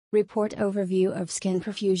Report overview of skin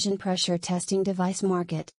perfusion pressure testing device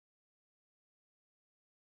market.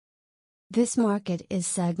 This market is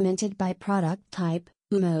segmented by product type,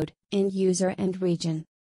 mode, end user and region.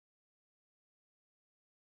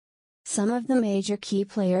 Some of the major key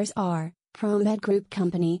players are ProMed Group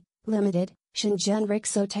Company, Limited, Shenzhen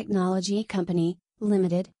Rixo Technology Company,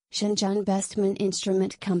 Limited, Shenzhen Bestman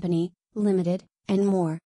Instrument Company, Limited, and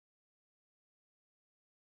more.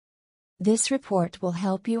 This report will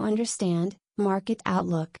help you understand market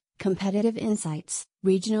outlook, competitive insights,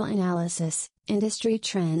 regional analysis, industry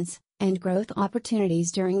trends, and growth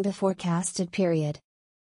opportunities during the forecasted period.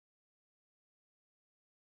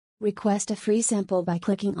 Request a free sample by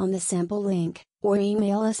clicking on the sample link, or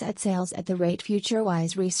email us at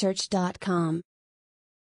sales@futurewiseresearch.com.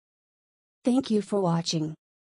 Thank you for watching.